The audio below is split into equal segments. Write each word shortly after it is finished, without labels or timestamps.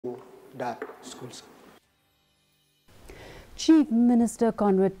that schools. Chief Minister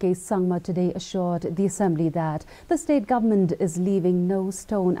Conrad K. Sangma today assured the Assembly that the state government is leaving no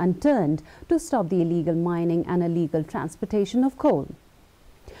stone unturned to stop the illegal mining and illegal transportation of coal.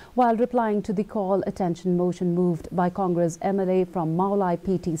 While replying to the call attention motion moved by Congress MLA from Maulai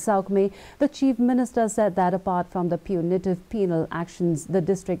PT Saukme, the Chief Minister said that apart from the punitive penal actions, the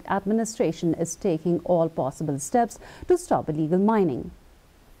district administration is taking all possible steps to stop illegal mining.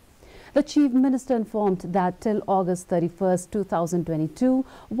 The Chief Minister informed that till August 31, 2022,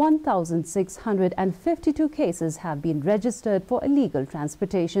 1,652 cases have been registered for illegal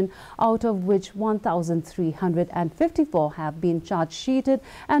transportation, out of which 1,354 have been charge-sheeted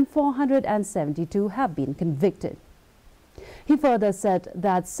and 472 have been convicted. He further said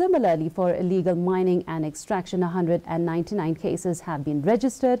that similarly for illegal mining and extraction, 199 cases have been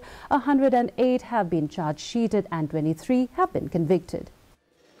registered, 108 have been charge-sheeted and 23 have been convicted.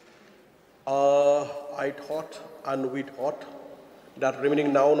 I thought and we thought that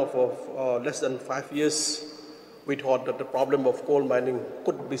remaining now of less than 5 years, we thought that the problem of coal mining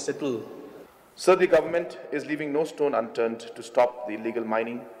could be settled. So the government is leaving no stone unturned to stop the illegal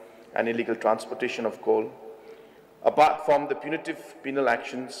mining and illegal transportation of coal. Apart from the punitive penal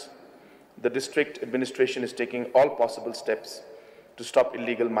actions, the district administration is taking all possible steps to stop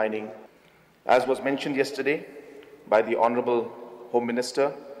illegal mining. As was mentioned yesterday by the Honorable Home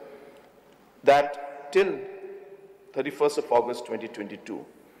Minister, that till 31st of August 2022,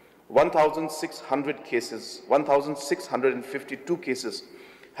 1,652 cases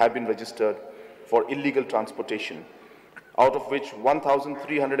have been registered for illegal transportation, out of which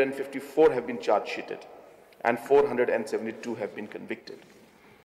 1,354 have been charge-sheeted and 472 have been convicted.